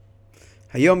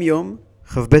היום יום,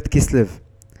 כ"ב כסלו.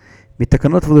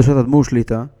 מתקנות ודרשות אדמו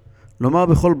ושליטה, לומר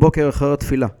בכל בוקר אחר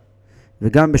התפלה,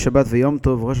 וגם בשבת ויום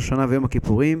טוב, ראש השנה ויום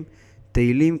הכיפורים,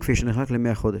 תהילים כפי שנחלק לימי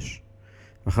החדש.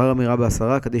 ואחר אמירה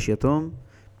בעשרה, קדיש יתום,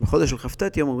 בחודש של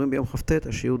כ"ט יום אומרים ביום כ"ט,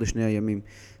 השיעור דשני הימים.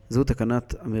 זו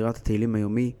תקנת אמירת התהילים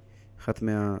היומי, אחת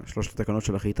מהשלושת התקנות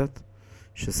של החיטת,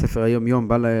 שספר היום יום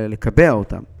בא לקבע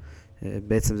אותם.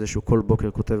 בעצם זה שהוא כל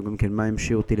בוקר כותב גם כן מה הם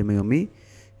שיעור תהילים היומי,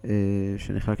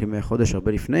 שנחלק לימי החודש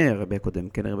הרבה לפני הרבה הקודם.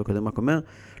 כן, הרבה הקודם רק אומר,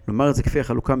 לומר את זה כפי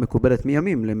החלוקה מקובלת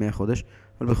מימים לימי החודש,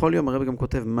 אבל בכל יום הרבה גם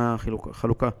כותב מה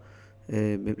החלוקה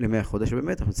לימי החודש,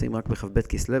 ובאמת אנחנו נמצאים רק בכ"ב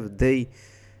כסלו, די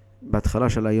בהתחלה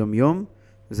של היום יום.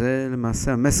 זה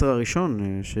למעשה המסר הראשון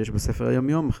שיש בספר היום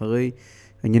יום, אחרי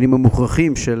העניינים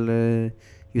המוכרחים של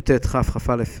י"ט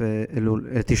כ"א אלול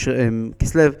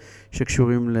כסלו,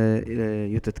 שקשורים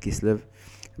לי"ט כסלו.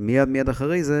 מיד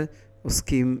אחרי זה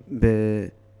עוסקים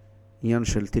בעניין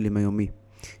של תהילים היומי.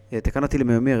 תקנת תהילים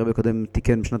היומי הרבי הקודם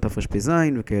תיקן בשנת תרפ"ז,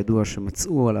 וכידוע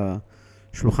שמצאו על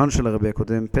השולחן של הרבי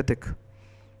הקודם פתק,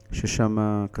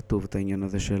 ששם כתוב את העניין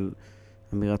הזה של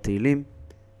אמירת תהילים,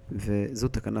 וזו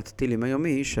תקנת תהילים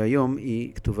היומי, שהיום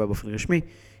היא כתובה באופן רשמי,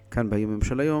 כאן ביום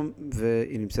של היום,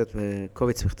 והיא נמצאת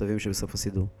בקובץ מכתבים שבסוף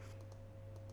הסידור.